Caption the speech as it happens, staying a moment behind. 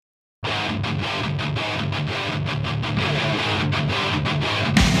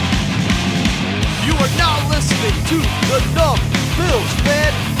You are now listening to the Numb Bills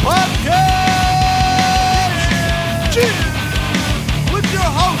Fan Podcast! Cheers! With your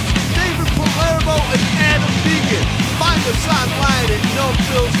hosts, David Palermo and Adam Deacon. Find us online at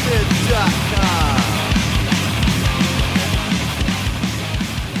numbbillsfan.com.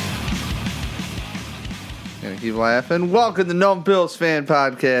 Gonna keep laughing. Welcome to Numb Bills Fan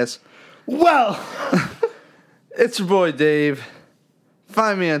Podcast. Well, It's your boy Dave.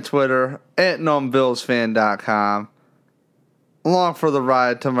 Find me on Twitter at numbbillsfan.com. Along for the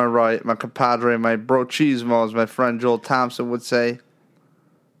ride to my right, my compadre, my brochismo, as my friend Joel Thompson would say,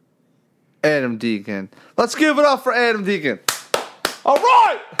 Adam Deacon. Let's give it up for Adam Deacon. All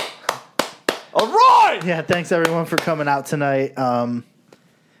right! All right! yeah, thanks everyone for coming out tonight.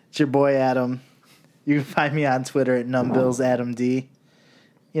 It's your boy Adam. You can find me on Twitter at numbbillsadamd.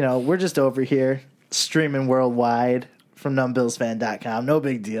 You know, we're just over here streaming worldwide from numbbillsfan.com. No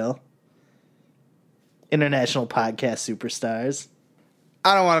big deal. International podcast superstars.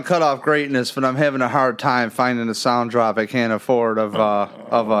 I don't want to cut off greatness, but I'm having a hard time finding a sound drop I can't afford of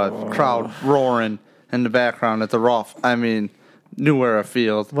a crowd roaring in the background at the New Era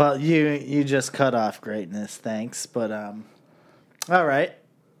Field. Well, you just cut off greatness, thanks. But all right.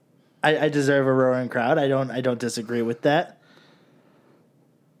 I deserve a roaring crowd. I don't disagree with that.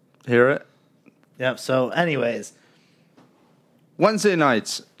 Hear it? Yep, so anyways. Wednesday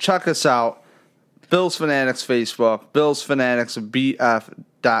nights, check us out. Bills Fanatics Facebook,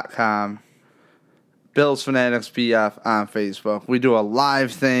 BillsFanaticsBF.com, Bills Fanatics BF on Facebook. We do a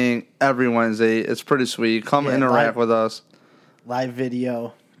live thing every Wednesday. It's pretty sweet. Come interact with us. Live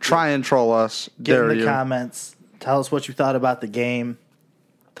video. Try and troll us. Get Dare in the you. comments. Tell us what you thought about the game.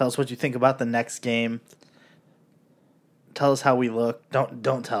 Tell us what you think about the next game. Tell us how we look.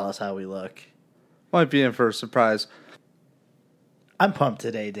 Don't tell us how we look. Might be in for a surprise. I'm pumped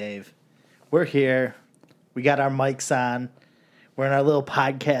today, Dave. We're here. We got our mics on. We're in our little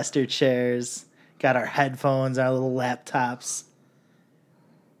podcaster chairs. Got our headphones, our little laptops.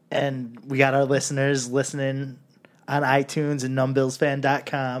 And we got our listeners listening on iTunes and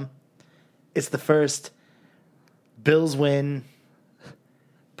numbbillsfan.com. It's the first Bills win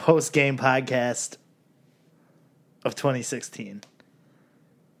post-game podcast of 2016.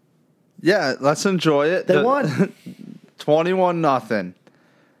 Yeah, let's enjoy it. They won. 21-0.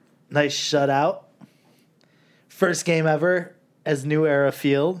 Nice shutout. First game ever as New Era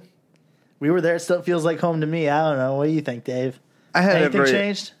Field. We were there. It still feels like home to me. I don't know. What do you think, Dave? Anything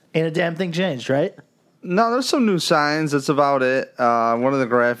changed? Ain't a damn thing changed, right? No, there's some new signs. That's about it. One of the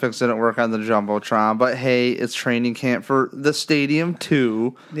graphics didn't work on the Jumbotron, but hey, it's training camp for the stadium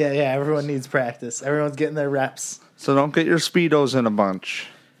too. Yeah, everyone needs practice. Everyone's getting their reps. So don't get your Speedos in a bunch.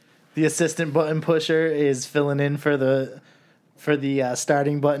 The assistant button pusher is filling in for the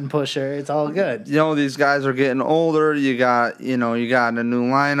starting button pusher. It's all good. You know, these guys are getting older. You got a new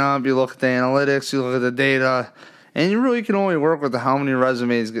lineup. You look at the analytics. You look at the data. And you really can only work with how many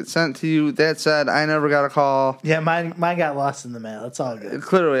resumes get sent to you. That said, I never got a call. Yeah, mine got lost in the mail. It's all good.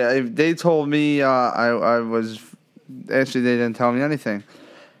 Clearly, they told me I was... Actually, they didn't tell me anything.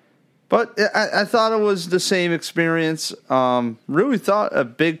 But I thought it was the same experience. Really thought a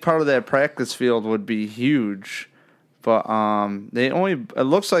big part of that practice field would be huge. But it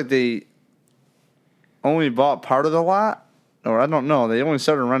looks like they only bought part of the lot. Or I don't know. They only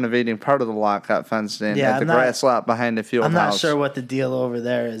started renovating part of the lot, got fenced in at the grass lot behind the field house. I'm not sure what the deal over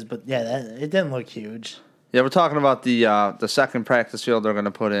there is, but yeah, it didn't look huge. Yeah, we're talking about the second practice field they're going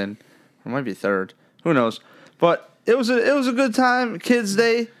to put in. It might be third. Who knows? But it was a good time. Kids'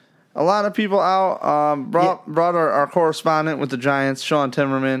 Day. A lot of people out. Brought our correspondent with the Giants, Sean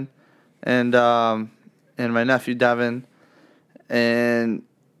Timmerman, and my nephew Devin, and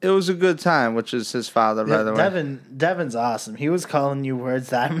it was a good time, which is his father, by the way. Devin's awesome. He was calling you words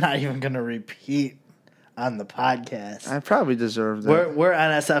that I'm not even going to repeat on the podcast. I probably deserved it. We're on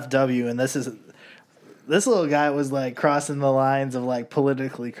SFW, and this little guy was like crossing the lines of like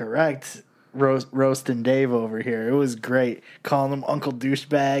politically correct, roasting Dave over here. It was great, calling him Uncle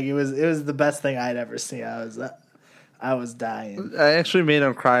Douchebag. It was the best thing I'd ever seen. I was dying. I actually made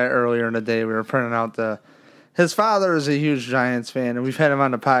him cry earlier in the day. We were printing out his father is a huge Giants fan, and we've had him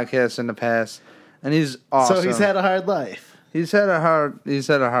on the podcast in the past, and he's awesome. So he's had a hard life. He's had a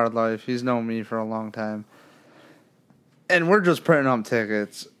hard life. He's known me for a long time. And we're just printing up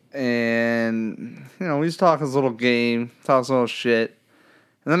tickets. And, he's talking his little game, talks a little shit.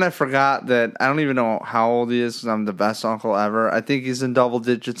 And then I forgot that I don't even know how old he is because I'm the best uncle ever. I think he's in double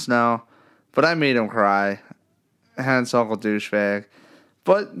digits now. But I made him cry. Hence Uncle Douchebag.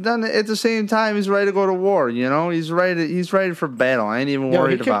 But then at the same time, he's ready to go to war. He's ready for battle. I ain't even worried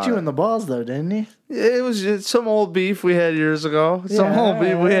about it. He kicked you in the balls though, didn't he? It was some old beef we had years ago.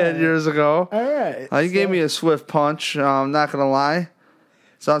 All right. He gave me a swift punch. I'm not gonna lie.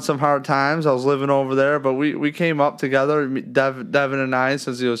 It's on some hard times. I was living over there, but we came up together. Devin and I,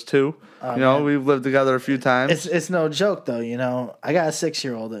 since he was 2. We've lived together a few times. It's no joke though. I got a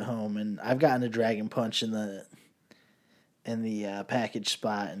 6-year-old at home, and I've gotten a dragon punch in the package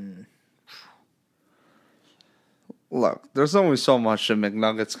spot. And look, there's only so much that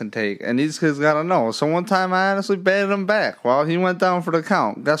McNuggets can take, and these kids gotta know. So one time I honestly batted him back while he went down for the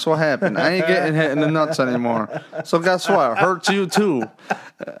count. Guess what happened? I ain't getting hit in the nuts anymore. So guess what? It hurts you too.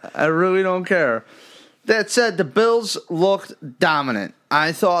 I really don't care. That said, the Bills looked dominant.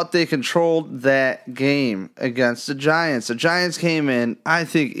 I thought they controlled that game against the Giants. The Giants came in. I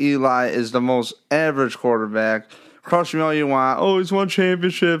think Eli is the most average quarterback. Crush me all you want. Oh, he's won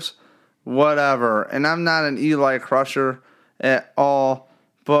championships. Whatever. And I'm not an Eli crusher at all.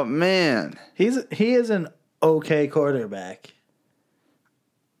 But, man. He is an okay quarterback.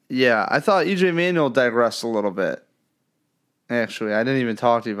 Yeah, I thought E.J. Manuel digressed a little bit. Actually, I didn't even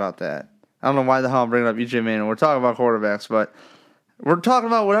talk to you about that. I don't know why the hell I'm bringing up E.J. Manuel. We're talking about quarterbacks, but we're talking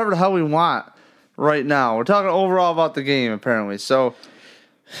about whatever the hell we want right now. We're talking overall about the game, apparently. So,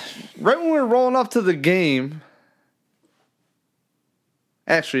 right when we were rolling up to the game,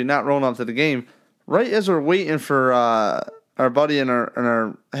 actually, not rolling up to the game, right as we're waiting for our buddy in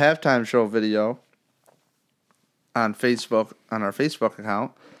our halftime show video on Facebook, on our Facebook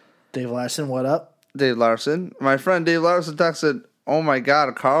account. Dave Larson, what up? Dave Larson. My friend Dave Larson texted, "Oh my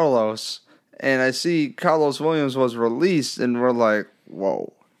God, Karlos." And I see Karlos Williams was released, and we're like,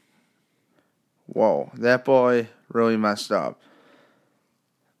 whoa, that boy really messed up.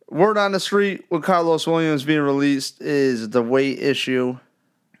 Word on the street with Karlos Williams being released is the weight issue.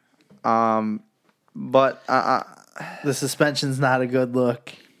 But the suspension's not a good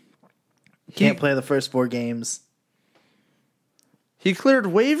look. Can't play the first 4 games. He cleared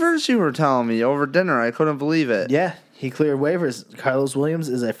waivers, you were telling me, over dinner. I couldn't believe it. Yeah, he cleared waivers. Karlos Williams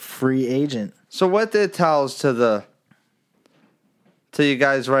is a free agent. So what that tells to you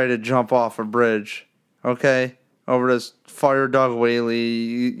guys ready to jump off a bridge, okay, over this fire Doug Whaley,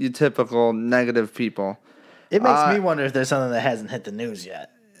 you typical negative people. It makes me wonder if there's something that hasn't hit the news yet.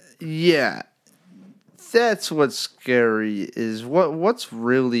 Yeah. That's what's scary is what's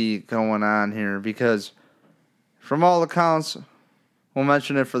really going on here, because from all accounts, we'll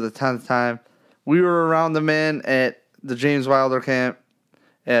mention it for the 10th time, we were around the man at the James Wilder camp,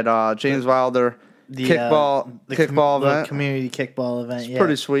 at James Wilder kickball event. Community kickball event, It's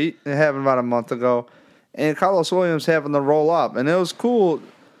pretty sweet. It happened about a month ago. And Karlos Williams happened to roll up. And it was cool.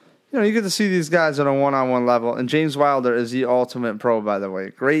 You get to see these guys on a one-on-one level. And James Wilder is the ultimate pro, by the way.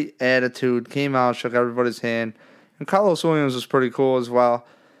 Great attitude. Came out, shook everybody's hand. And Karlos Williams was pretty cool as well.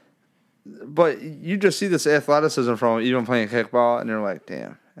 But you just see this athleticism from him, even playing kickball, and you're like,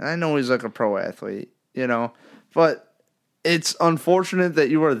 damn. And I know he's like a pro athlete, But it's unfortunate that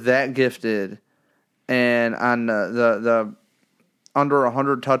you are that gifted, and on the under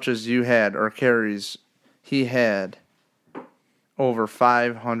 100 touches you had, or carries, he had over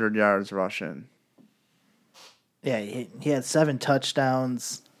 500 yards rushing. Yeah, he had 7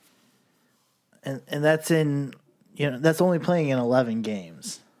 touchdowns, and that's that's only playing in 11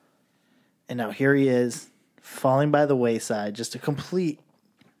 games. And now here he is, falling by the wayside, just a complete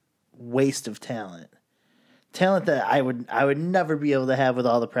waste of talent. Talent that I would never be able to have with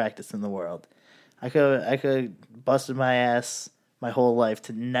all the practice in the world. I could busted my ass my whole life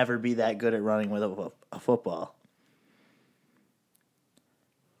to never be that good at running with a football.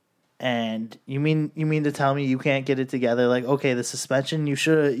 And you mean to tell me you can't get it together? Like, okay, the suspension, you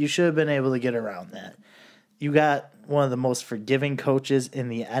should have been able to get around that. You got one of the most forgiving coaches in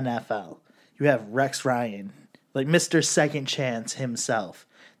the NFL. You have Rex Ryan, like Mr. Second Chance himself.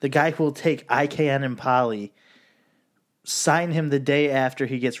 The guy who will take IKN and Polly, sign him the day after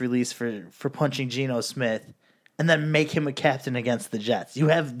he gets released for punching Geno Smith, and then make him a captain against the Jets. You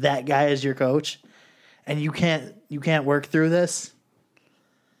have that guy as your coach, and you can't work through this?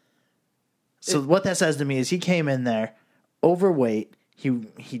 So what that says to me is he came in there overweight. He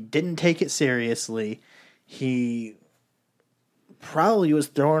didn't take it seriously. He probably was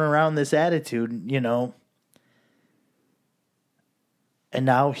throwing around this attitude, and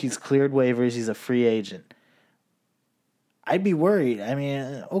now he's cleared waivers. He's a free agent. I'd be worried. I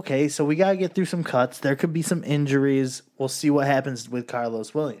mean, okay, so we got to get through some cuts. There could be some injuries. We'll see what happens with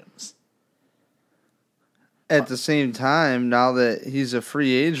Karlos Williams. At the same time, now that he's a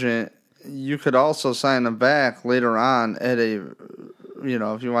free agent, you could also sign him back later on at a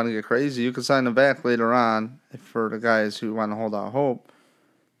if you want to get crazy, you can sign him back later on for the guys who want to hold out hope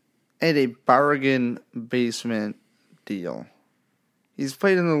at a bargain basement deal. He's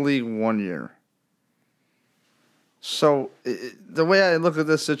played in the league 1 year. So the way I look at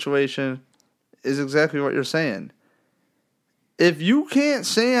this situation is exactly what you're saying. If you can't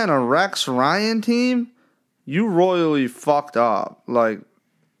stay on a Rex Ryan team, you royally fucked up. Like,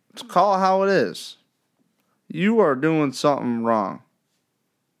 call it how it is. You are doing something wrong.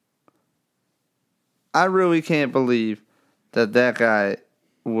 I really can't believe that guy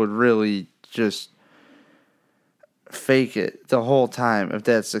would really just fake it the whole time if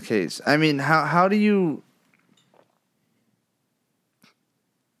that's the case. I mean, how do you,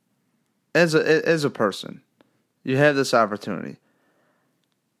 as a person, you have this opportunity.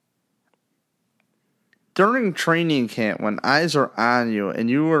 During training camp, when eyes are on you and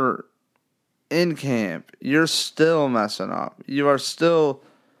you are in camp, you're still messing up. You are still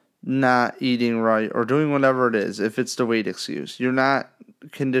not eating right or doing whatever it is, if it's the weight excuse. You're not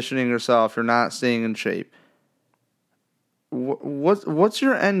conditioning yourself. You're not staying in shape. What's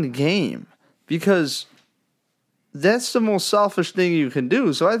your end game? Because that's the most selfish thing you can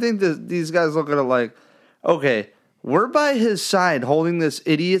do. So I think that these guys look at it like, okay, we're by his side holding this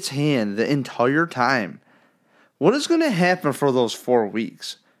idiot's hand the entire time. What is going to happen for those 4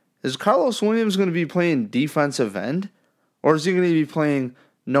 weeks? Is Karlos Williams going to be playing defensive end? Or is he going to be playing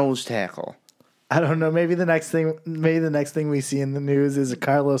nose tackle? I don't know. Maybe the next thing we see in the news is a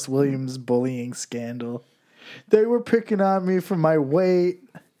Karlos Williams bullying scandal. They were picking on me for my weight,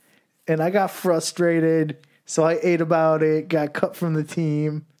 and I got frustrated, so I ate about it, got cut from the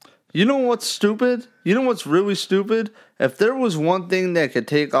team. You know what's stupid? You know what's really stupid? If there was one thing that could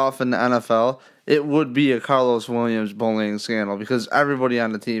take off in the NFL, it would be a Karlos Williams bullying scandal, because everybody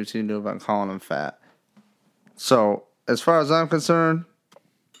on the team seemed to have been calling him fat. So, as far as I'm concerned,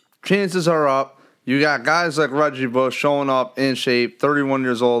 chances are up. You got guys like Reggie Bush showing up in shape, 31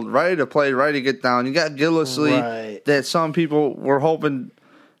 years old, ready to play, ready to get down. You got Gillislee, right, that some people were hoping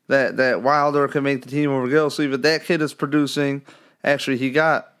that Wilder could make the team over Gillislee, but that kid is producing. Actually, he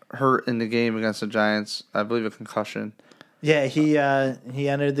got hurt in the game against the Giants. I believe a concussion. Yeah, he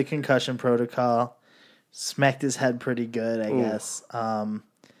entered the concussion protocol, smacked his head pretty good, I guess.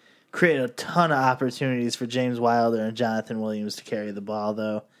 Created a ton of opportunities for James Wilder and Jonathan Williams to carry the ball,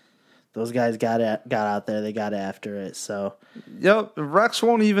 though. Those guys got out there. They got after it. So, yep, Rex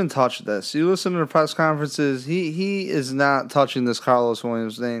won't even touch this. You listen to the press conferences. He is not touching this Karlos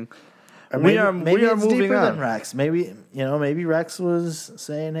Williams thing. Maybe we are moving on. Than Rex. Maybe Rex was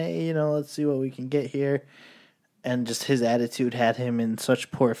saying, "Hey, let's see what we can get here," and just his attitude had him in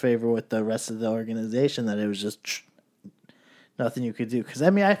such poor favor with the rest of the organization that it was just nothing you could do. Because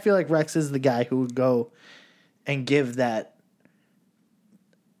I feel like Rex is the guy who would go and give that.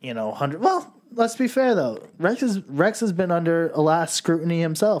 100. Well, let's be fair though. Rex has been under a lot of scrutiny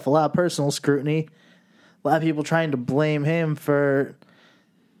himself, a lot of personal scrutiny. A lot of people trying to blame him for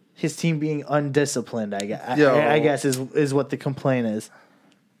his team being undisciplined. I guess is what the complaint is.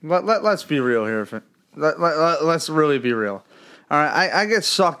 Let's be real here. Let's really be real. All right, I get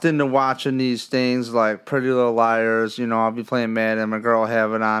sucked into watching these things like Pretty Little Liars. I'll be playing Madden, my girl will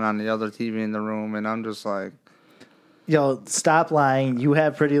have it on the other TV in the room, and I'm just like, yo, stop lying. You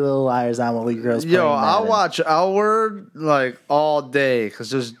have Pretty Little Liars on while your girls playing Madden. I'll watch Outward like all day because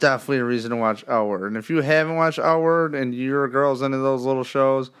there's definitely a reason to watch Outward. And if you haven't watched Outward and your girl's into those little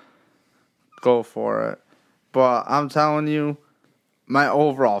shows, go for it. But I'm telling you, my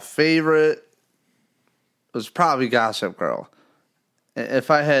overall favorite was probably Gossip Girl.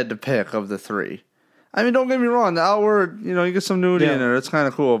 If I had to pick of the three. I mean, don't get me wrong. The Outward, you get some nudity in there. It's kind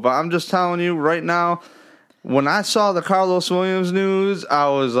of cool. But I'm just telling you right now, when I saw the Karlos Williams news, I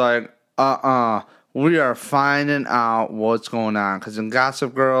was like, we are finding out what's going on. Because in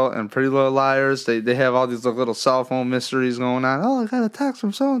Gossip Girl and Pretty Little Liars, they have all these little cell phone mysteries going on. Oh, I got a text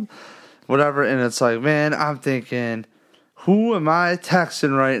from someone. Whatever. And it's like, man, I'm thinking, who am I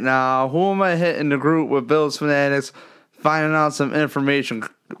texting right now? Who am I hitting the group with Bills Fanatics, finding out some information?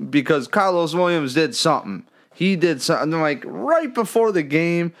 Because Karlos Williams did something. He did something like right before the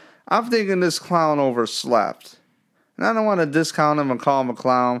game. I'm thinking this clown overslept. And I don't want to discount him and call him a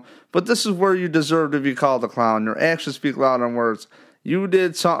clown, but this is where you deserve to be called a clown. Your actions speak louder than words. You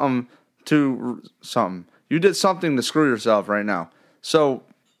did something. You did something to screw yourself right now. So,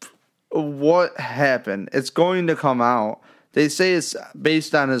 what happened? It's going to come out. They say it's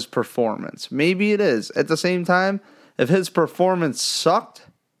based on his performance. Maybe it is. At the same time, if his performance sucked,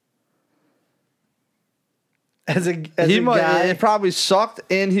 As a guy, it probably sucked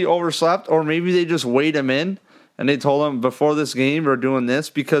and he overslept, or maybe they just weighed him in and they told him before this game we're doing this,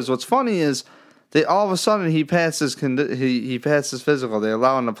 because what's funny is they all of a sudden he passes he passes physical. They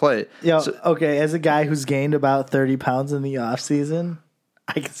allow him to play. Okay, as a guy who's gained about 30 pounds in the off season,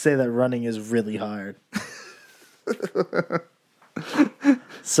 I can say that running is really hard.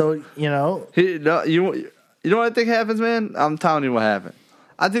 So, you know, you know what I think happens, man? I'm telling you what happened.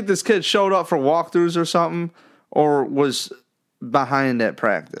 I think this kid showed up for walkthroughs or something, or was behind at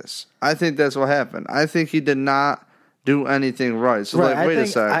practice. I think that's what happened. I think he did not do anything right. So, right, wait a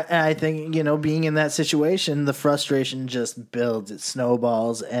second. I think, you know, being in that situation, the frustration just builds. It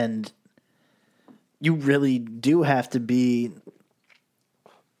snowballs, and you really do have to be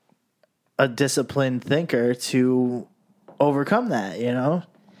a disciplined thinker to overcome that, you know?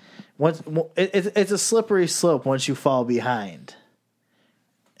 It's a slippery slope once you fall behind.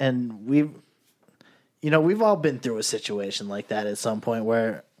 And we've all been through a situation like that at some point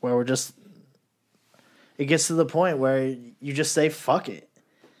where we're just, it gets to the point where you just say, fuck it.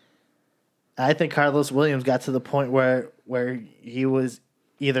 I think Karlos Williams got to the point where he was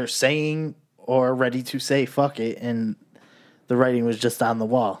either saying or ready to say, fuck it. And the writing was just on the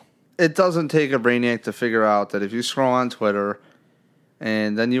wall. It doesn't take a brainiac to figure out that if you scroll on Twitter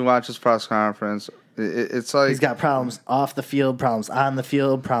and then you watch his press conference, it's like he's got problems off the field, problems on the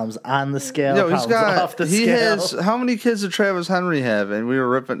field, problems on the scale, problems off the he scale. Has, how many kids did Travis Henry have?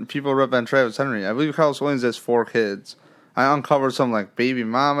 And people ripping on Travis Henry. I believe Karlos Williams has 4 kids. I uncovered some like baby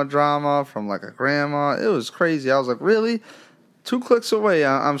mama drama from like a grandma. It was crazy. I was like, really? 2 clicks away,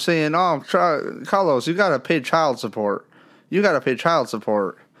 I'm saying, oh, Karlos, you got to pay child support.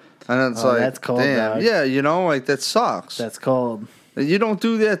 And it's that's cold, damn, dog. yeah, you know, like that sucks. That's cold. You don't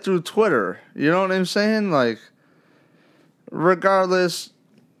do that through Twitter. You know what I'm saying? Like, regardless,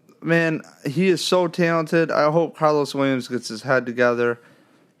 man, he is so talented. I hope Karlos Williams gets his head together.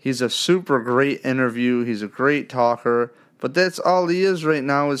 He's a super great interview. He's a great talker. But that's all he is right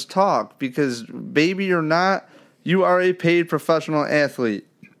now is talk. Because, baby or not, you are a paid professional athlete.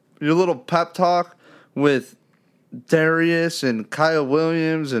 Your little pep talk with Dareus and Kyle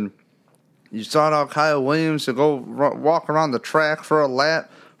Williams, and you sought out Kyle Williams to go walk around the track for a lap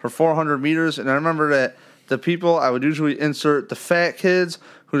for 400 meters. And I remember that the people I would usually insert, the fat kids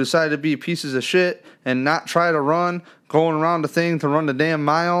who decided to be pieces of shit and not try to run, going around the thing to run the damn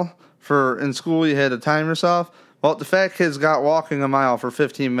mile. In school you had to time yourself. Well, the fat kids got walking a mile for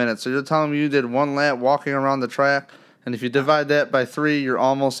 15 minutes. So you're telling me you did 1 lap walking around the track, and if you divide that by 3, you're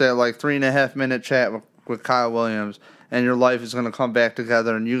almost at like 3.5 minute chat with Kyle Williams, and your life is going to come back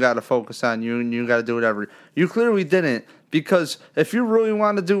together, and you got to focus on you, and you got to do whatever. You clearly didn't, because if you really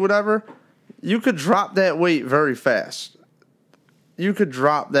want to do whatever, you could drop that weight very fast. You could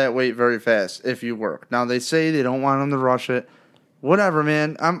drop that weight very fast if you work. Now, they say they don't want him to rush it. Whatever,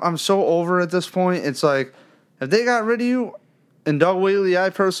 man. I'm so over at this point. It's like, if they got rid of you, and Doug Whaley I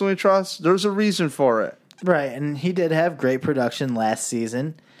personally trust, there's a reason for it. Right, and he did have great production last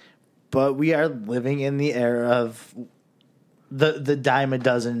season, but we are living in the era of the dime a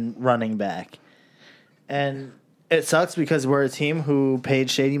dozen running back. And it sucks because we're a team who paid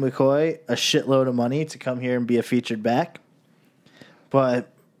Shady McCoy a shitload of money to come here and be a featured back.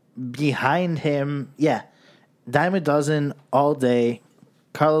 But behind him, yeah, dime a dozen all day.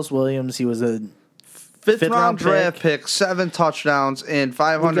 Karlos Williams, he was a fifth round draft pick, 7 touchdowns and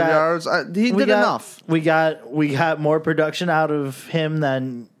 500 yards. He did enough. We got more production out of him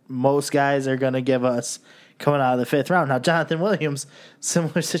than most guys are going to give us coming out of the 5th round. Now, Jonathan Williams,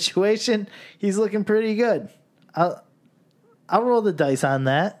 similar situation. He's looking pretty good. I'll roll the dice on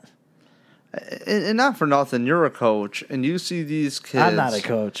that. And not for nothing, you're a coach, and you see these kids. I'm not a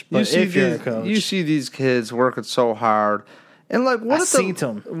coach, but if you're a coach. You see these kids working so hard. And like, what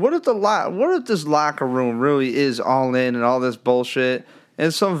if this locker room really is all in and all this bullshit?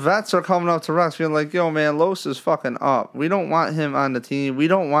 And some vets are coming up to Rex being like, yo, man, Los is fucking up. We don't want him on the team. We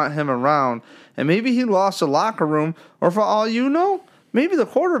don't want him around. And maybe he lost the locker room, or for all you know, maybe the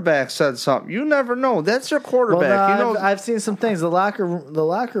quarterback said something. You never know. That's your quarterback. Well, no, I've seen some things. The locker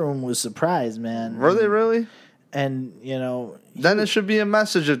room was surprised, man. Were they really? And, you know. Then it should be a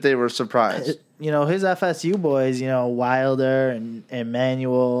message if they were surprised. You know, his FSU boys, you know, Wilder and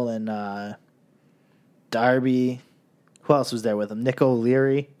Emmanuel and Darby. Who else was there with him? Nick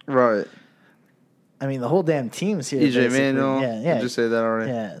O'Leary. Right. I mean, the whole damn team's here. EJ Manuel. Yeah. Did you say that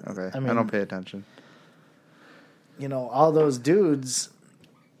already? Yeah. Okay. I mean, I don't pay attention. You know, all those dudes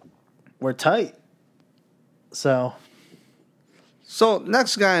were tight. So,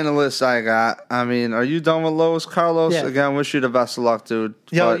 next guy on the list I got. I mean, are you done with Los? Karlos? Yeah. Again, wish you the best of luck, dude.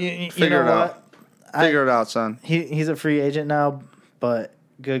 Yo, but you figure know it what? out. Figure it out, son. He's a free agent now, but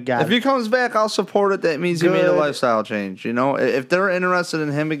Good guy. If he comes back, I'll support it. That means he made a Good. lifestyle change. You know, if they're interested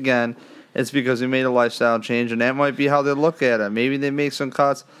in him again, it's because he made a lifestyle change, and that might be how they look at it. Maybe they make some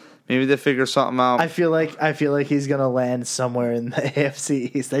cuts. Maybe they figure something out. I feel like he's gonna land somewhere in the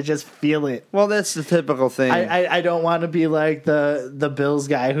AFC East. I just feel it. Well, that's the typical thing. I don't want to be like the Bills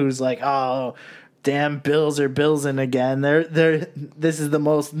guy who's like, oh, damn, Bills are Billsing again. This is the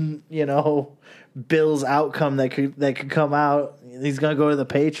most, you know, Bills outcome that could come out. He's gonna go to the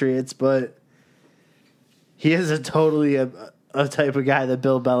Patriots, but he is a type of guy that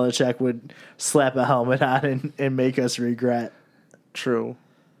Bill Belichick would slap a helmet on and make us regret. True.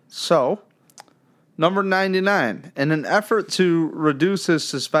 So, number 99, in an effort to reduce his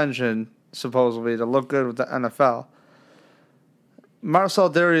suspension, supposedly, to look good with the NFL,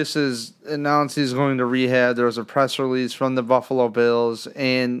 Marcel Dareus has announced he's going to rehab. There was a press release from the Buffalo Bills,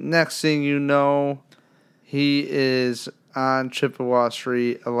 and next thing you know, he is on Chippewa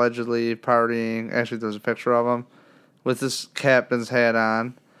Street, allegedly partying. Actually, there's a picture of him with his captain's hat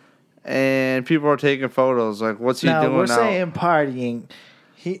on, and people are taking photos. Like, what's he doing now? We're saying partying.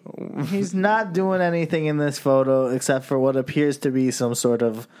 He's not doing anything in this photo except for what appears to be some sort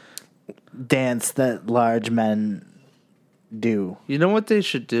of dance that large men do. You know what they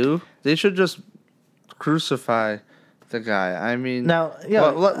should do? They should just crucify the guy. I mean, now, yeah,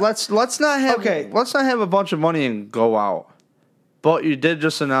 let's not have a bunch of money and go out. But you did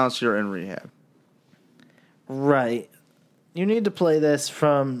just announce you're in rehab, right? You need to play this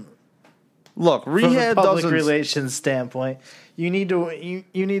from rehab a public doesn't relations standpoint. You need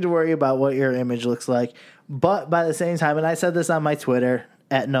to worry about what your image looks like. But by the same time, and I said this on my Twitter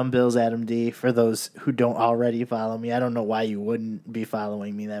at NumbillsAdamD, for those who don't already follow me. I don't know why you wouldn't be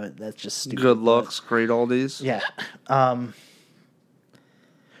following me. That's just stupid. Good looks, great oldies. Yeah.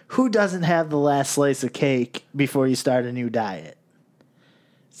 Who doesn't have the last slice of cake before you start a new diet?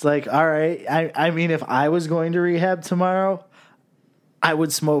 It's like, all right. I mean, if I was going to rehab tomorrow, I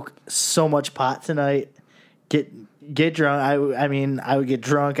would smoke so much pot tonight. Get drunk. I would get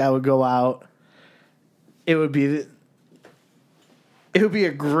drunk. I would go out. It would be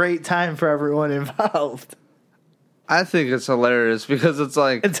a great time for everyone involved. I think it's hilarious because it's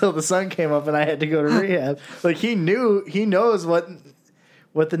like until the sun came up and I had to go to rehab. Like he knows what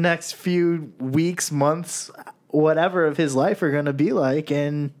the next few weeks, months, whatever of his life are going to be like,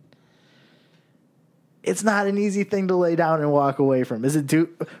 and it's not an easy thing to lay down and walk away from. Is it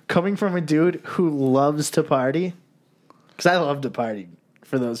coming from a dude who loves to party? Because I love to party.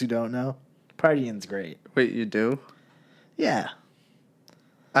 For those who don't know, partying's great. Wait, you do? Yeah.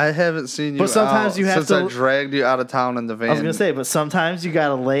 I haven't seen you but sometimes out you have since I to, dragged you out of town in the van. I was going to say, but sometimes you got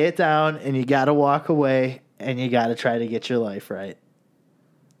to lay it down and you got to walk away and you got to try to get your life right.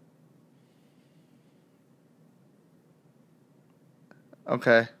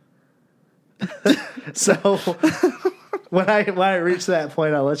 Okay. So when I reach that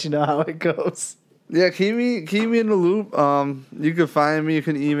point, I'll let you know how it goes. Yeah, keep me in the loop. You can find me. You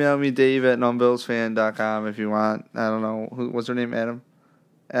can email me, Dave@numbillsfan.com if you want. I don't know. What's her name?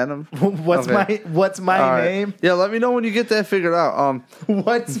 Adam? What's my name? Right. Yeah, let me know when you get that figured out.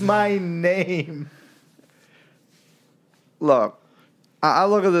 What's my name? Look, I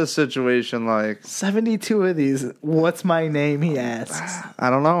look at this situation like 72 of these. What's my name? He asks. I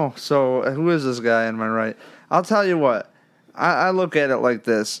don't know. So who is this guy on my right? I'll tell you what. I look at it like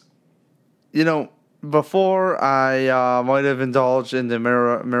this. You know, before I might have indulged in the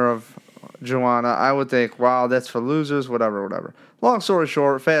marijuana, I would think, wow, that's for losers, whatever. Long story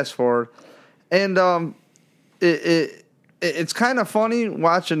short, fast forward. And it's kind of funny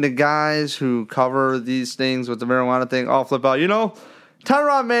watching the guys who cover these things with the marijuana thing all flip out. You know,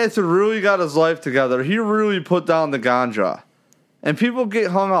 Tyrann Mathieu really got his life together. He really put down the ganja. And people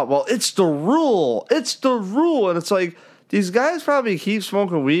get hung up. Well, it's the rule. It's the rule. And it's like, these guys probably keep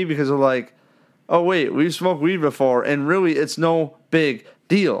smoking weed because they're like, oh, wait, we've smoked weed before, and really it's no big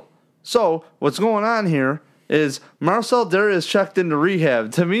deal. So what's going on here is Marcel Dareus checked into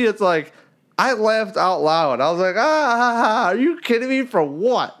rehab. To me, it's like, I laughed out loud. I was like, are you kidding me? For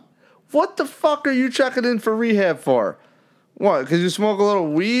what? What the fuck are you checking in for rehab for? What, because you smoke a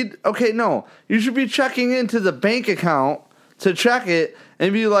little weed? Okay, no. You should be checking into the bank account to check it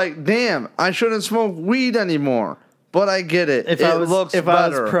and be like, damn, I shouldn't smoke weed anymore. But I get it. If I was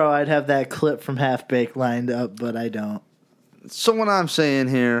pro, I'd have that clip from Half Baked lined up, but I don't. So what I'm saying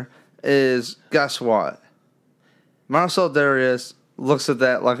here is, guess what? Marcel Dareus looks at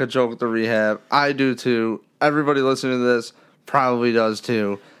that like a joke at the rehab. I do too. Everybody listening to this probably does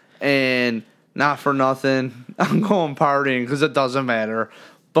too. And not for nothing, I'm going partying because it doesn't matter.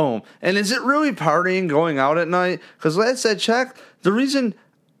 Boom. And is it really partying going out at night? Because last I checked, the reason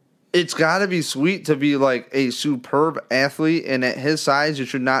it's got to be sweet to be like a superb athlete, and at his size, you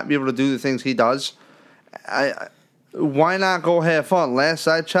should not be able to do the things he does. Why not go have fun? Last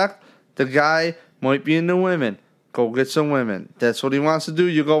I checked, the guy might be into women. Go get some women. That's what he wants to do.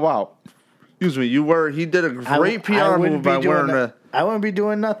 You go out. Excuse me. He did a great PR move by wearing a. I wouldn't be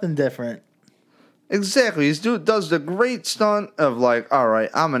doing nothing different. Exactly. He does the great stunt of like, all right,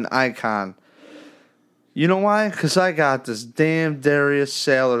 I'm an icon. You know why? Because I got this damn Dareus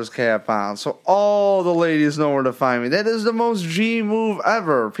sailor's cap on, so all the ladies know where to find me. That is the most G move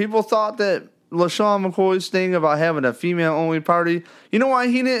ever. People thought that LaShawn McCoy's thing about having a female-only party, you know why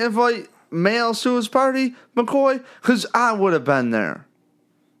he didn't invite males to his party, McCoy? Because I would have been there.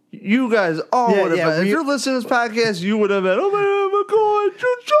 You guys all would have been. If you're listening to this podcast, you would have been, oh man, McCoy,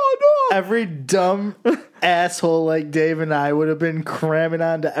 just shut up. Every dumb asshole like Dave and I would have been cramming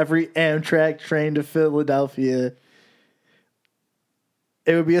onto every Amtrak train to Philadelphia.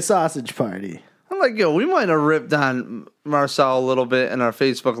 It would be a sausage party. I'm like, yo, we might have ripped on Marcel a little bit in our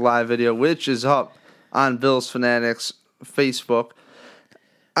Facebook Live video, which is up on Bills Fanatics Facebook.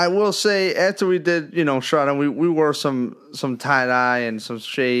 I will say, after we did, Shroud, we wore some tie-dye and some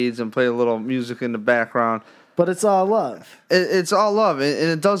shades and played a little music in the background. But it's all love. It's all love, and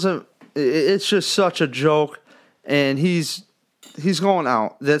it doesn't. It's just such a joke, and he's going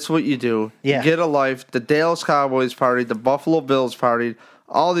out. That's what you do. Yeah. You get a life. The Dallas Cowboys party, the Buffalo Bills party,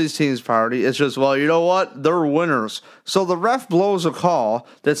 all these teams party. It's just, well, you know what? They're winners. So the ref blows a call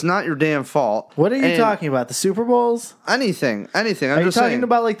that's not your damn fault. What are you talking about? The Super Bowls? Anything. I'm are just you talking saying.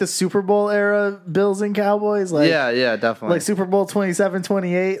 about like the Super Bowl era Bills and Cowboys? Like, yeah, definitely. Like Super Bowl 27,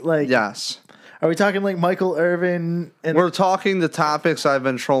 28? Like, yes. Are we talking like Michael Irvin? We're talking the topics I've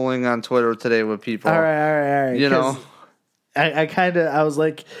been trolling on Twitter today with people. All right. You know, I was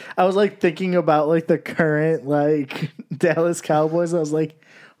like thinking about like the current like Dallas Cowboys. I was like,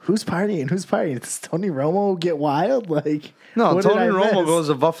 who's partying? Does Tony Romo get wild? Like, no, Tony Romo miss? goes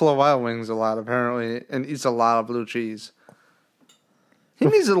to Buffalo Wild Wings a lot apparently, and eats a lot of blue cheese. He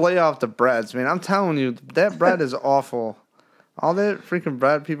needs to lay off the breads, man. I'm telling you, that bread is awful. All that freaking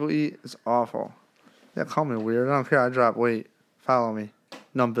bread people eat is awful. Yeah, call me weird. I don't care. I drop weight. Follow me.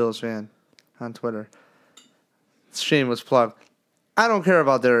 Numb Bills fan on Twitter. Shameless plug. I don't care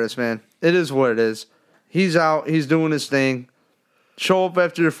about Dareus, man. It is what it is. He's out. He's doing his thing. Show up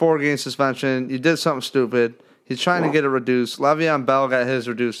after your 4-game suspension. You did something stupid. He's trying to get it reduced. Le'Veon Bell got his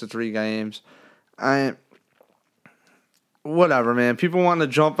reduced to 3 games. Whatever, man. People want to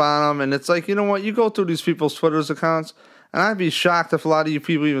jump on him, and it's like, you know what? You go through these people's Twitter's accounts, and I'd be shocked if a lot of you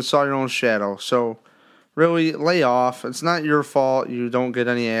people even saw your own shadow. So, really, lay off. It's not your fault you don't get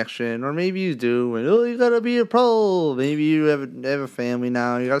any action. Or maybe you do. And, you got to be a pro. Maybe you have a family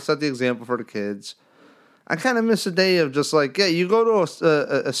now. You got to set the example for the kids. I kind of miss a day of just like, yeah, you go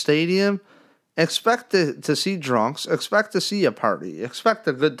to a stadium, expect to see drunks, expect to see a party, expect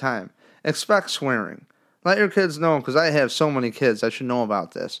a good time, expect swearing. Let your kids know, because I have so many kids, I should know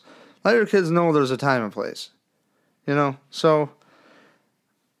about this. Let your kids know there's a time and place. So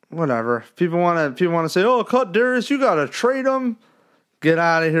whatever. People want to say, "Oh, cut Dareus, you got to trade him." Get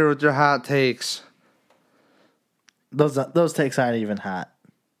out of here with your hot takes. Those takes aren't even hot.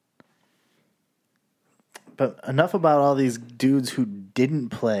 But enough about all these dudes who didn't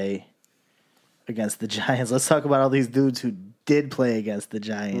play against the Giants. Let's talk about all these dudes who did play against the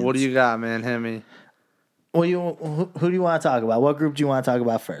Giants. What do you got, man? Hit me. Well, who do you want to talk about? What group do you want to talk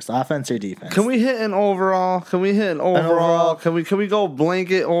about first? Offense or defense? Can we hit an overall? Can we go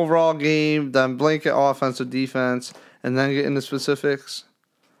blanket overall game, then blanket offense or defense, and then get into specifics?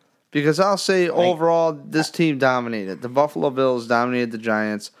 Because I'll say overall, this team dominated. The Buffalo Bills dominated the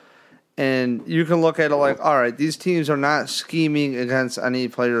Giants. And you can look at it like, all right, these teams are not scheming against any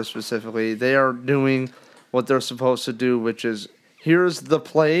player specifically. They are doing what they're supposed to do, which is, here's the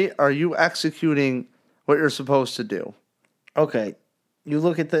play. Are you executing what you're supposed to do? Okay, you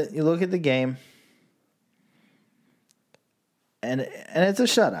look at the game, and it's a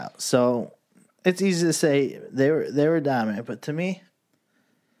shutout. So it's easy to say they were dominant, but to me,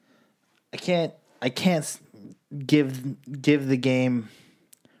 I can't give the game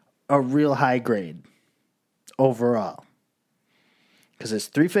a real high grade overall, because it's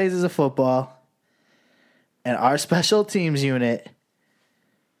 3 phases of football, and our special teams unit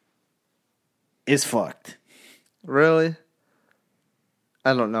is fucked. Really?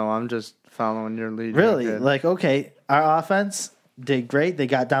 I don't know. I'm just following your lead. Really? Like, okay, our offense did great. They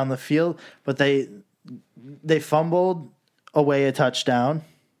got down the field, but they fumbled away a touchdown.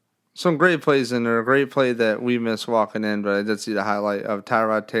 Some great plays in there. A great play that we missed walking in, but I did see the highlight of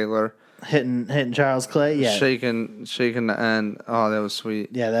Tyrod Taylor hitting Charles Clay. Yeah, shaking the end. Oh, that was sweet.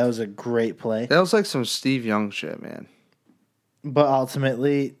 Yeah, that was a great play. That was like some Steve Young shit, man. But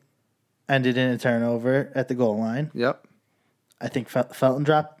ultimately ended in a turnover at the goal line. Yep. I think Felton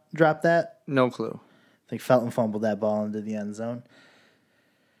dropped that. No clue. I think Felton fumbled that ball into the end zone.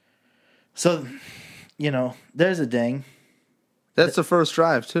 So, there's a ding. That's the first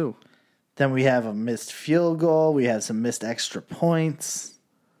drive, too. Then we have a missed field goal. We have some missed extra points.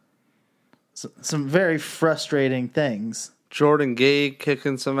 Some very frustrating things. Jordan Gay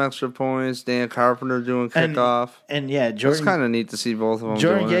kicking some extra points. Dan Carpenter doing kickoff. And yeah, Jordan. It's kind of neat to see both of them.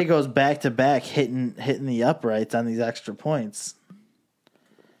 Jordan Gay goes back to back hitting the uprights on these extra points.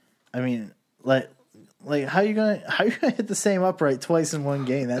 I mean, like how you gonna hit the same upright twice in one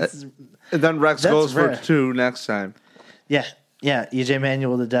game? That's and then Rex goes rare. for 2 next time. Yeah. EJ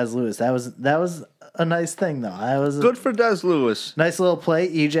Manuel to Des Lewis. That was a nice thing though. That was good for Des Lewis. Nice little play.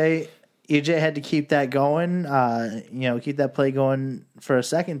 EJ had to keep that going. Keep that play going for a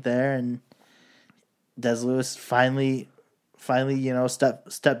second there, and Des Lewis finally,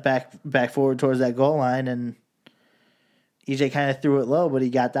 step back forward towards that goal line, and EJ kind of threw it low, but he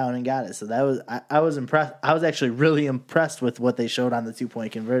got down and got it. So that was I was impressed. I was actually really impressed with what they showed on the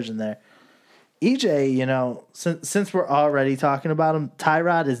 2-point conversion there. EJ, since we're already talking about him,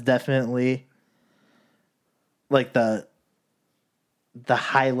 Tyrod is definitely like the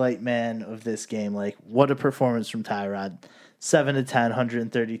highlight man of this game. Like, what a performance from Tyrod. 7 to 10,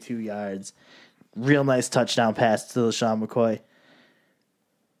 132 yards. Real nice touchdown pass to LaShawn McCoy.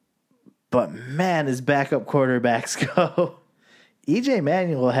 But man, his backup quarterbacks go. EJ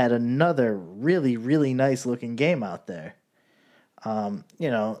Manuel had another really, really nice looking game out there.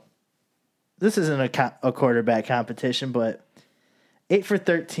 This isn't a quarterback competition, but 8 for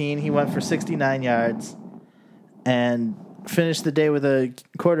 13. He went for 69 yards and finished the day with a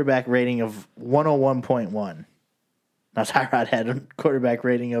quarterback rating of 101.1. Now, Tyrod had a quarterback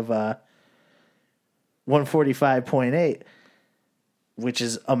rating of 145.8, which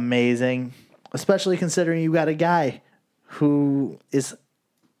is amazing, especially considering you got a guy who is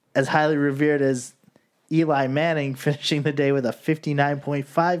as highly revered as Eli Manning finishing the day with a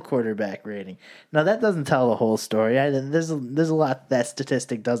 59.5 quarterback rating. Now, that doesn't tell the whole story. There's a lot that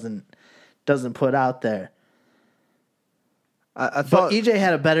statistic doesn't put out there. I thought But EJ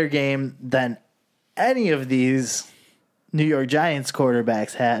had a better game than any of these New York Giants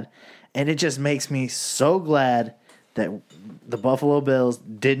quarterbacks had, and it just makes me so glad that the Buffalo Bills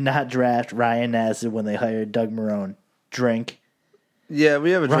did not draft Ryan Nassib when they hired Doug Marrone. Drink. Yeah,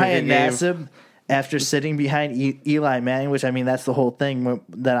 we have a Ryan drinking game. Nassib, after sitting behind Eli Manning, which I mean that's the whole thing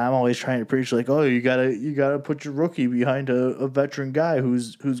that I'm always trying to preach. Like, oh, you gotta put your rookie behind a veteran guy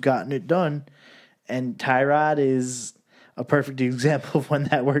who's gotten it done, and Tyrod is a perfect example of when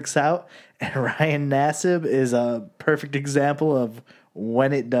that works out, and Ryan Nassib is a perfect example of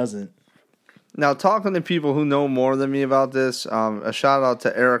when it doesn't. Now, talking to people who know more than me about this, a shout out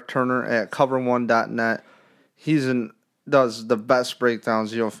to Eric Turner at cover1.net. Does the best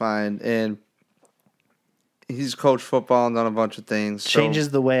breakdowns you'll find, and he's coached football and done a bunch of things. Changes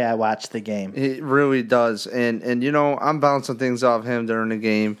the way I watch the game. It really does. And I'm bouncing things off him during the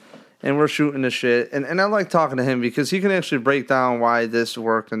game, and we're shooting the shit. And I like talking to him because he can actually break down why this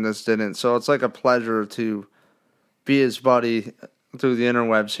worked and this didn't. So it's like a pleasure to be his buddy through the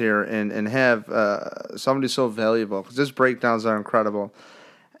interwebs here and have somebody so valuable, because his breakdowns are incredible.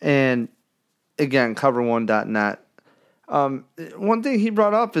 And again, cover1.net. One thing he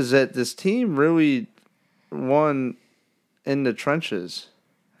brought up is that this team really won in the trenches.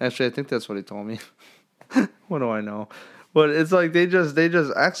 Actually, I think that's what he told me. What do I know? But it's like they just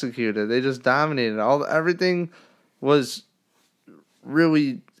executed. They just dominated. Everything was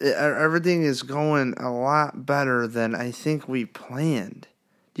really, everything is going a lot better than I think we planned.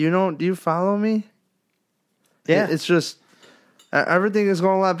 Do you follow me? Yeah. It's just everything is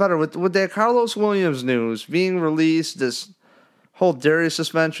going a lot better with that Karlos Williams news being released, this whole Dareus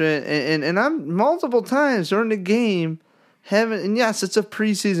suspension, and I'm multiple times during the game and yes, it's a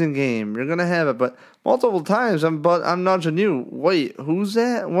preseason game, you're gonna have it, but multiple times I'm nudging you. Wait, who's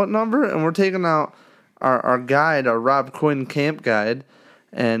that? What number? And we're taking out our guide, our Rob Quinn camp guide,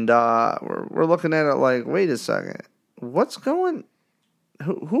 and we're looking at it like, wait a second, what's going?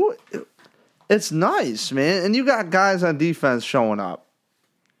 Who? It's nice, man, and you got guys on defense showing up.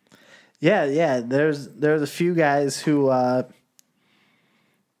 Yeah. There's a few guys who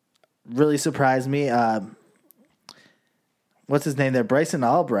really surprised me. What's his name there? Bryson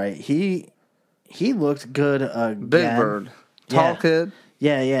Albright. He looked good again. Big Bird, tall kid.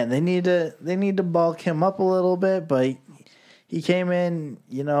 Yeah. They need to bulk him up a little bit, but he came in,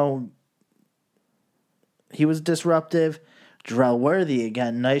 he was disruptive. Jarrell Worthy,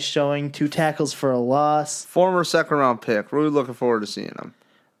 again, nice showing. 2 tackles for a loss. Former second-round pick. Really looking forward to seeing him.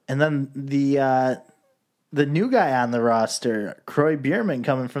 And then the new guy on the roster, Croy Bierman,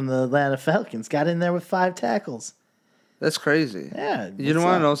 coming from the Atlanta Falcons, got in there with 5 tackles. That's crazy. Yeah. You don't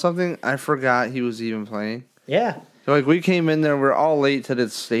want to know something? I forgot he was even playing. Yeah. Like, we came in there, we're all late to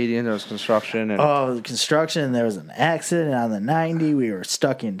this stadium. There was construction. And the construction. There was an accident on the 90. We were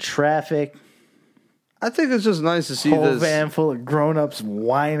stuck in traffic. I think it's just nice to see Whole this. van full of grown-ups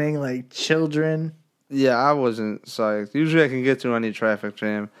whining like children. Yeah, I wasn't psyched. Usually I can get through any traffic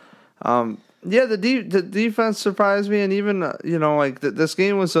jam. Yeah, the defense surprised me, and even, this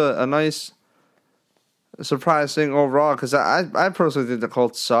game was a nice surprise thing overall, because I personally think the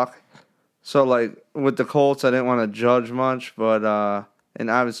Colts suck. So, with the Colts, I didn't want to judge much, but, and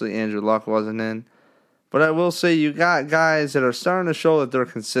obviously Andrew Luck wasn't in. But I will say you got guys that are starting to show that they're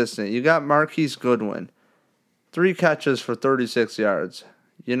consistent. You got Marquise Goodwin, 3 catches for 36 yards,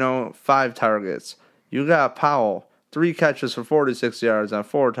 5 targets. You got Powell, 3 catches for 46 yards on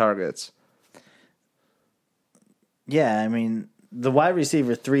 4 targets. Yeah, I mean, the wide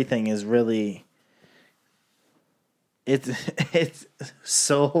receiver 3 thing is really it's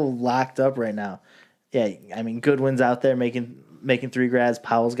so locked up right now. Yeah, I mean, Goodwin's out there making 3 grabs.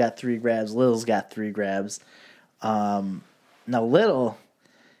 Powell's got 3 grabs. Little's got 3 grabs. Now Little,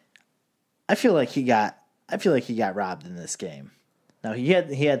 I feel like he got robbed in this game. Now he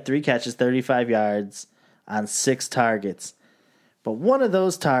had 3 catches, 35 yards on 6 targets. But one of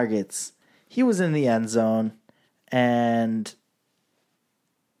those targets, he was in the end zone, and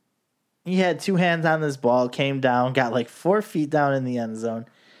he had 2 hands on this ball, came down, got 4 feet down in the end zone.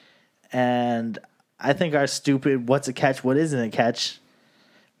 And I think our stupid what's a catch, what isn't a catch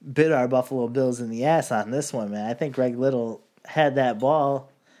bit our Buffalo Bills in the ass on this one, man. I think Greg Little had that ball,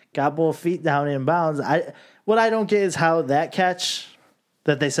 got both feet down in bounds. What I don't get is how that catch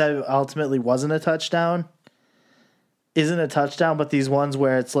that they said ultimately wasn't a touchdown isn't a touchdown, but these ones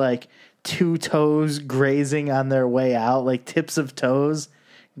where it's 2 toes grazing on their way out, tips of toes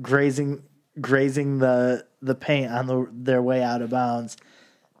grazing the paint on their way out of bounds,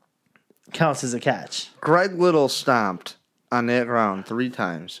 counts as a catch. Greg Little stomped on that ground 3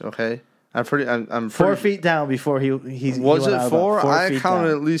 times. Okay, I'm 4 feet down before he was he it 4? I counted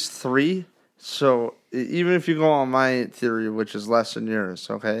down. At least 3. So even if you go on my theory, which is less than yours,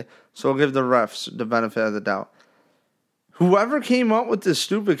 okay, so we'll give the refs the benefit of the doubt. Whoever came up with this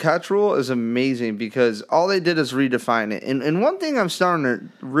stupid catch rule is amazing, because all they did is redefine it. And one thing I'm starting to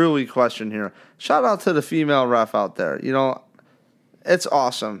really question here, shout out to the female ref out there. It's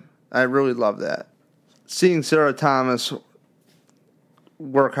awesome. I really love that. Seeing Sarah Thomas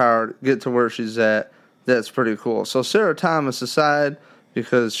work hard, get to where she's at, that's pretty cool. So Sarah Thomas aside,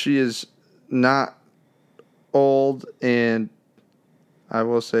 because she is not old, and I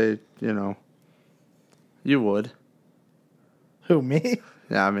will say, you would. Who, me?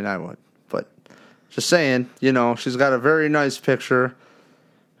 Yeah, I mean, I would. But just saying, she's got a very nice picture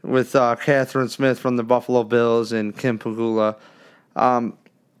with Catherine Smith from the Buffalo Bills and Kim Pagula.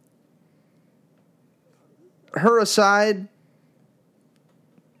 Her aside,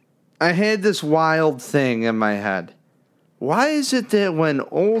 I had this wild thing in my head. Why is it that when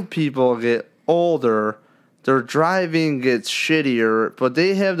old people get older, their driving gets shittier, but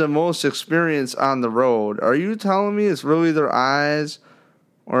they have the most experience on the road? Are you telling me it's really their eyes,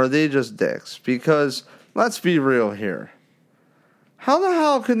 or are they just dicks? Because let's be real here. How the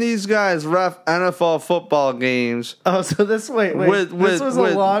hell can these guys ref NFL football games? Oh, so this this was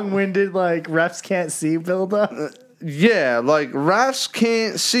a long-winded refs can't see build-up. Yeah, refs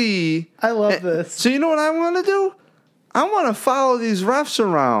can't see. I love this. So you know what I want to do? I want to follow these refs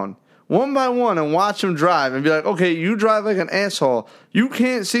around one by one and watch them drive and be like, okay, you drive like an asshole. You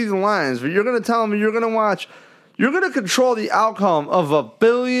can't see the lines, but you're going to tell me you're going to watch. You're going to control the outcome of a $1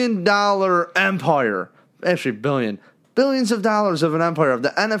 billion empire. Actually, billions of dollars of an empire of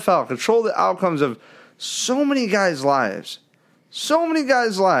the NFL. Control the outcomes of so many guys' lives. So many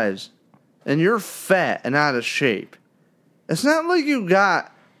guys' lives. And you're fat and out of shape. It's not like you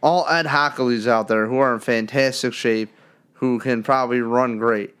got all Ed Hockleys out there who are in fantastic shape, who can probably run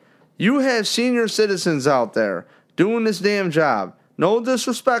great. You have senior citizens out there doing this damn job. No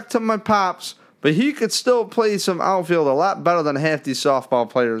disrespect to my pops, but he could still play some outfield a lot better than half these softball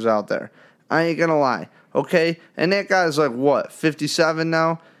players out there. I ain't gonna lie, okay? And that guy's 57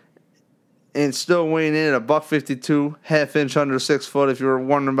 now? And still weighing in at $152, half inch under 6 foot if you were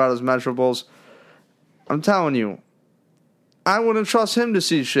wondering about his measurables. I'm telling you, I wouldn't trust him to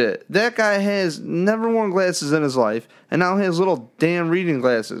see shit. That guy has never worn glasses in his life, and now has little damn reading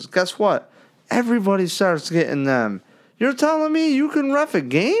glasses. Guess what? everybody starts getting them. You're telling me you can ref a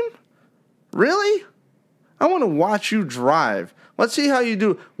game? Really? I want to watch you drive. Let's see how you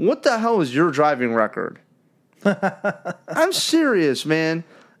do. What the hell is your driving record? I'm serious, man.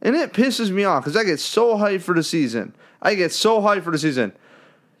 And it pisses me off because I get so hyped for the season.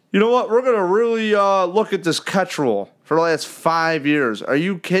 You know what? We're going to really look at this catch rule for the last 5 years. Are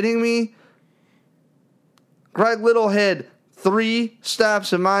you kidding me? Greg Little had 3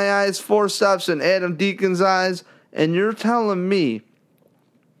 steps in my eyes, 4 steps in Adam Deacon's eyes, and you're telling me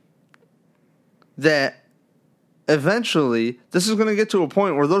that eventually this is going to get to a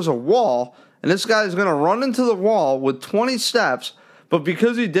point where there's a wall, and this guy's going to run into the wall with 20 steps, but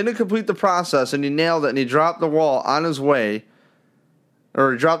because he didn't complete the process and he nailed it and he dropped the wall on his way,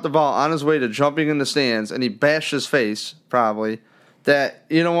 or he dropped the ball on his way to jumping in the stands, and he bashed his face, probably, that,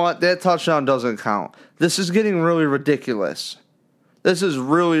 you know what, that touchdown doesn't count. This is getting really ridiculous. This is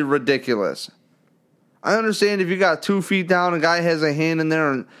really ridiculous. I understand if you got 2 feet down, a guy has a hand in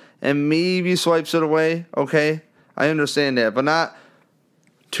there and maybe swipes it away, okay? I understand that, but not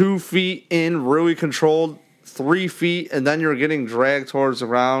 2 feet in, really controlled, 3 feet, and then you're getting dragged towards the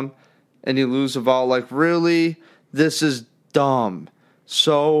ground and you lose the ball. Like, really? This is dumb.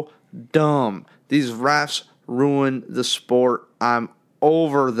 So dumb. These refs ruin the sport. I'm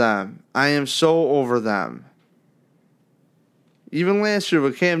over them. I am so over them. Even last year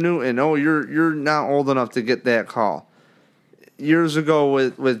with Cam Newton, you're not old enough to get that call. Years ago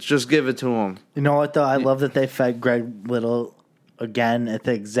with just give it to him. You know what, though? I love that they fed Greg Little again at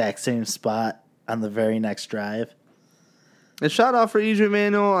the exact same spot on the very next drive. And shout out for EJ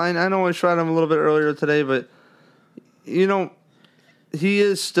Manuel. I know I shot him a little bit earlier today, but, you know, he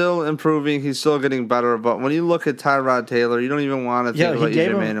is still improving. He's still getting better. But when you look at Tyrod Taylor, you don't even want to think about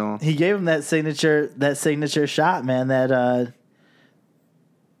EJ Manuel. He gave him that signature shot, man.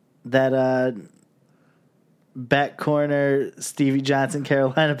 That back corner Stevie Johnson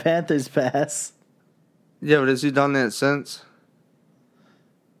Carolina Panthers pass. Yeah, but has he done that since?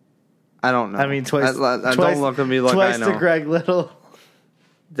 I don't know. I mean, twice. Don't look at me like I know. Twice to Greg Little.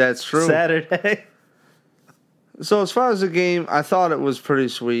 That's true. Saturday. So as far as the game, I thought it was pretty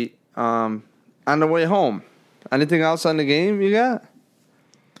sweet. On the way home, anything else on the game you got?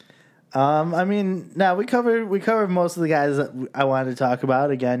 I mean, no, we covered most of the guys that I wanted to talk about.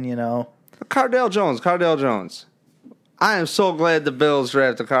 Again, you know, Cardale Jones. I am so glad the Bills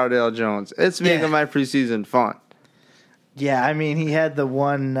drafted Cardale Jones. It's making my preseason fun. Yeah, I mean, he had the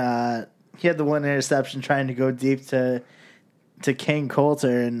one interception trying to go deep to King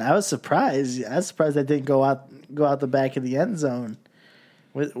Coulter, and I was surprised. That didn't go out the back of the end zone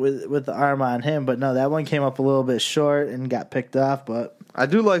with the arm on him. But no, that one came up a little bit short and got picked off. But I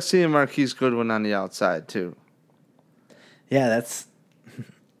do like seeing Marquise Goodwin on the outside too. Yeah, that's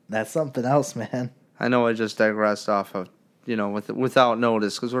something else, man. I know I just digressed off of, without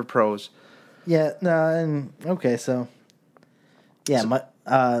notice because we're pros. Yeah, no, and okay, so yeah,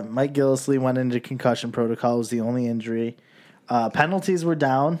 Mike Gillislee went into concussion protocol. Was the only injury. Penalties were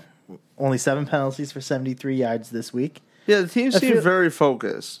down. Only 7 penalties for 73 yards this week. Yeah, the team seemed very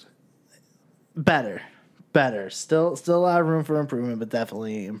focused. Better. Still a lot of room for improvement, but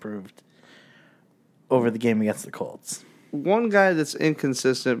definitely improved over the game against the Colts. One guy that's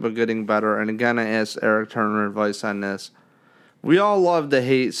inconsistent but getting better, and again, I asked Eric Turner advice on this. We all love to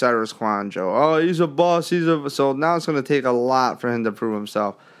hate Cyrus Kouandjio. Oh, he's a boss. So now it's going to take a lot for him to prove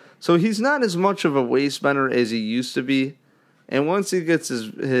himself. So he's not as much of a waist bender as he used to be. And once he gets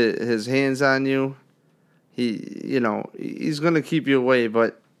his hands on you, he's going to keep you away.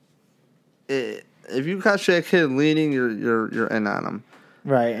 But if you catch that kid leaning, you're in on him.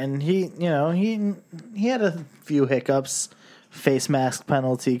 Right, and he had a few hiccups. Face mask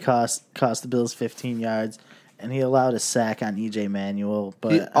penalty cost the Bills 15 yards, and he allowed a sack on EJ Manuel.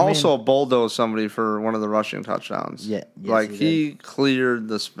 But he also bulldozed somebody for one of the rushing touchdowns. Yeah, yes, he cleared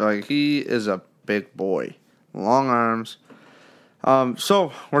this. Like, he is a big boy, long arms.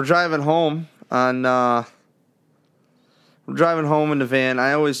 So we're driving home in the van.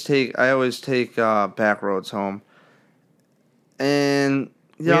 I always take back roads home, and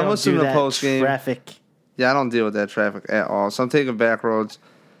I'm listening to the post game traffic. Yeah, I don't deal with that traffic at all. So I'm taking back roads,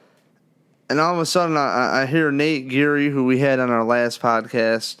 and all of a sudden I hear Nate Geary, who we had on our last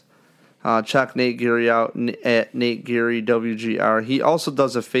podcast. Check Nate Geary out at Nate Geary WGR. He also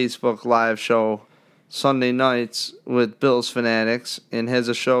does a Facebook live show Sunday nights with Bills Fanatics, and has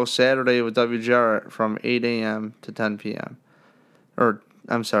a show Saturday with WGR from 8 a.m. to 10 p.m. 8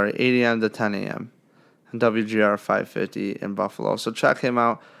 a.m. to 10 a.m. and WGR 550 in Buffalo. So check him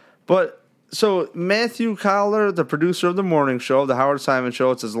out. But So Matthew Collar, the producer of the morning show, the Howard Simon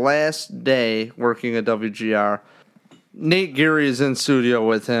Show, it's his last day working at WGR. Nate Geary is in studio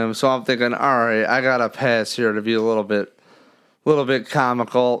with him, so I'm thinking, all right, I got to pass here to be a little bit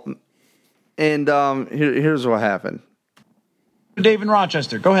comical. And here's what happened. Dave in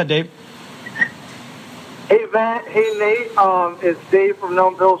Rochester. Go ahead, Dave. Hey, Matt. Hey, Nate. It's Dave from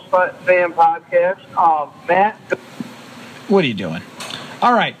No Bills Fan Podcast. Matt. What are you doing?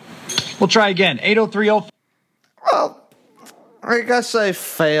 All right. We'll try again. 803-05. Well, I guess I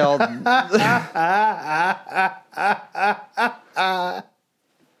failed. I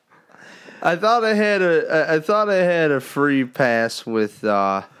thought I had a free pass with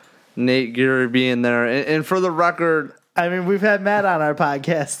Nate Geary being there, and for the record, I mean, we've had Matt on our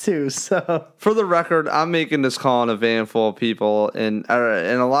podcast too, so for the record, I'm making this call in a van full of people, and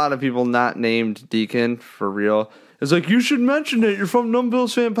a lot of people not named Deacon for real. It's like, you should mention it. You're from Numb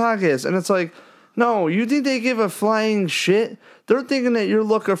Bills Fan Podcast, and it's like, no, you think they give a flying shit? They're thinking that you're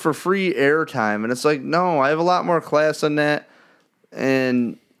looking for free airtime, and it's like, no, I have a lot more class than that,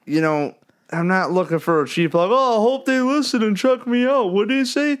 and you know, I'm not looking for a cheap like, oh, I hope they listen and check me out. What do they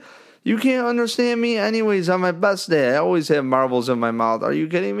say? You can't understand me anyways on my best day. I always have marbles in my mouth. Are you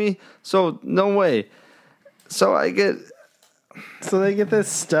kidding me? So, no way. So they get this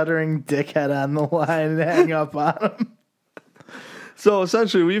stuttering dickhead on the line and hang up on him. So,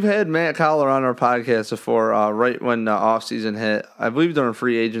 essentially, we've had Matt Collar on our podcast before, right when the offseason hit. I believe during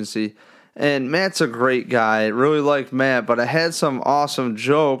free agency. And Matt's a great guy. Really like Matt, but I had some awesome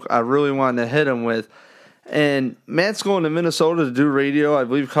joke I really wanted to hit him with. And Matt's going to Minnesota to do radio, I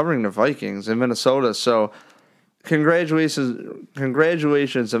believe, covering the Vikings in Minnesota. So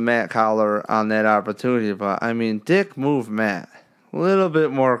congratulations to Matt Collar on that opportunity. But, I mean, dick move, Matt. A little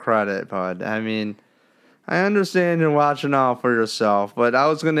bit more credit, bud. I mean, I understand you're watching out for yourself, but I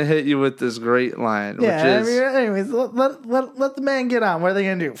was going to hit you with this great line. Yeah, which is, anyways, let the man get on. What are they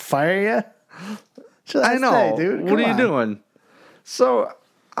going to do, fire you? I know. Dude, what are you doing? So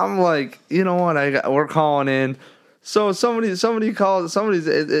I'm like, you know what? We're calling in. So somebody called. Somebody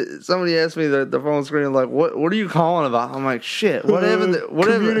asked me the phone screen like, what are you calling about? I'm like, shit. Whatever.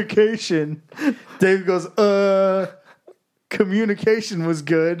 Communication. Dave goes, communication was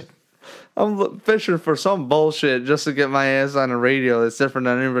good. I'm fishing for some bullshit just to get my ass on the radio that's different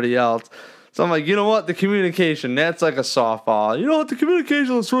than anybody else. So I'm like, you know what? The communication, that's like a softball. You know what? The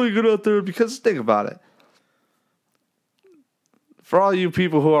communication is really good out there because think about it. For all you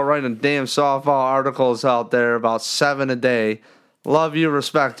people who are writing damn softball articles out there, about 7 a day, love you,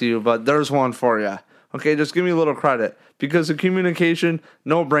 respect you, but there's one for you. Okay, just give me a little credit. Because the communication,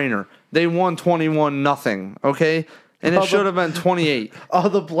 no brainer. They won 21-0, okay? And it should have been 28. All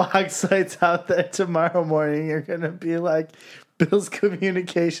the blog sites out there tomorrow morning are going to be like, Bill's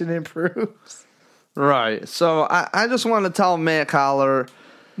communication improves. Right. So I just want to tell Matt Collar,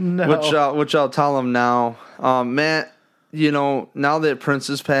 which I'll tell him now. Matt, you know, now that Prince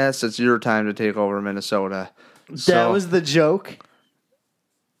has passed, it's your time to take over Minnesota. That was the joke?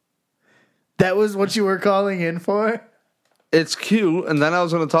 That was what you were calling in for? It's cute, and then I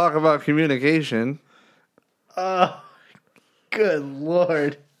was going to talk about communication. Good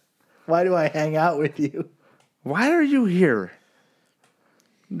Lord. Why do I hang out with you? Why are you here?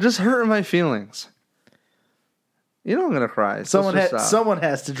 Just hurting my feelings. You know I'm going to cry. Someone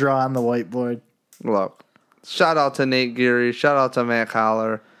has to draw on the whiteboard. Look, shout out to Nate Geary. Shout out to Matt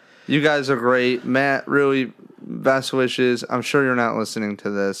Collar. You guys are great. Matt, really, best wishes. I'm sure you're not listening to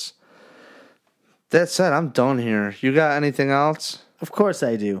this. That said, I'm done here. You got anything else? Of course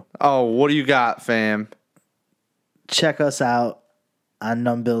I do. Oh, what do you got, fam? Check us out on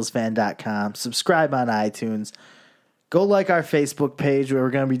numbbillsfan.com. Subscribe on iTunes. Go like our Facebook page where we're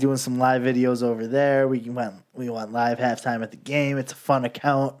going to be doing some live videos over there. We want live halftime at the game. It's a fun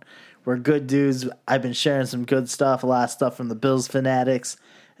account. We're good dudes. I've been sharing some good stuff, a lot of stuff from the Bills Fanatics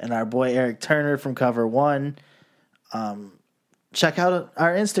and our boy Eric Turner from Cover One. Check out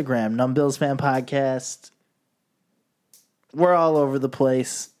our Instagram, Numbills Fan Podcast. We're all over the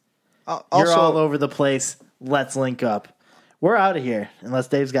place. You're all over the place. Let's link up. We're out of here. Unless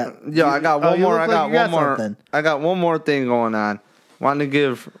Dave's got. Yo, I got one more. I got one more thing going on. Wanted to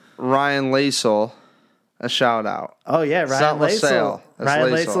give Ryan Lasel a shout out. Oh yeah, Ryan Lasel.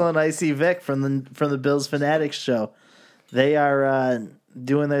 Ryan Lasel and Icy Vic from the Bills Fanatics show. They are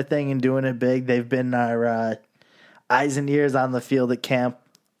doing their thing and doing it big. They've been our eyes and ears on the field at camp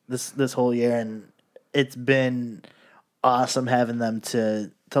this whole year, and it's been awesome having them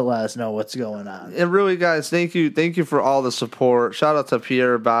to let us know what's going on. And really, guys, thank you for all the support. Shout out to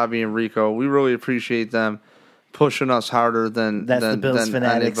Pierre, Bobby, and Rico. We really appreciate them pushing us harder than That's the Bills than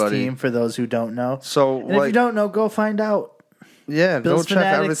Fanatics anybody. team, for those who don't know. So, and if you don't know, go find out. yeah, Bills go check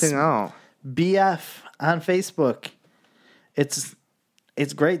Fanatics everything out. BF on Facebook. It's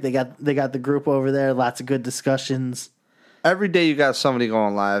great. They got the group over there. Lots of good discussions. Every day you got somebody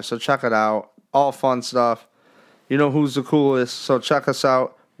going live, so check it out. All fun stuff. You know who's the coolest, so check us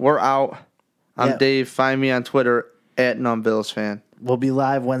out. We're out. I'm Dave. Find me on Twitter at NumbBillsFan. We'll be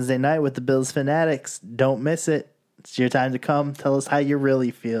live Wednesday night with the Bills Fanatics. Don't miss it. It's your time to come. Tell us how you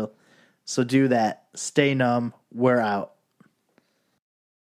really feel. So do that. Stay numb. We're out.